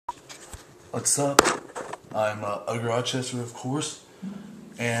What's up? I'm UghRochester, of course,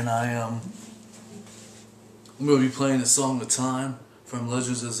 and I'm going to be playing the Song of Time from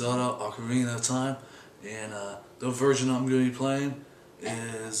Legend of Zelda, Ocarina of Time, and the version I'm going to be playing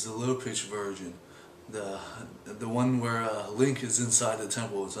is the low-pitch version, the one where Link is inside the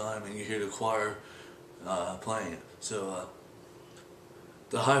Temple of Time and you hear the choir playing it. So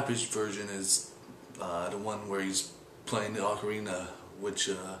the high-pitched version is the one where he's playing the ocarina, which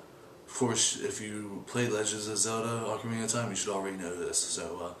of course, if you played Legends of Zelda Ocarina of Time, you should already know this.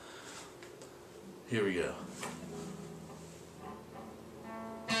 So, here we go.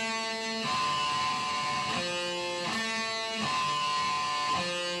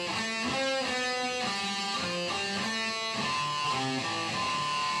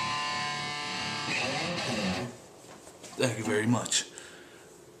 Thank you very much.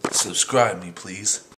 Subscribe me, please.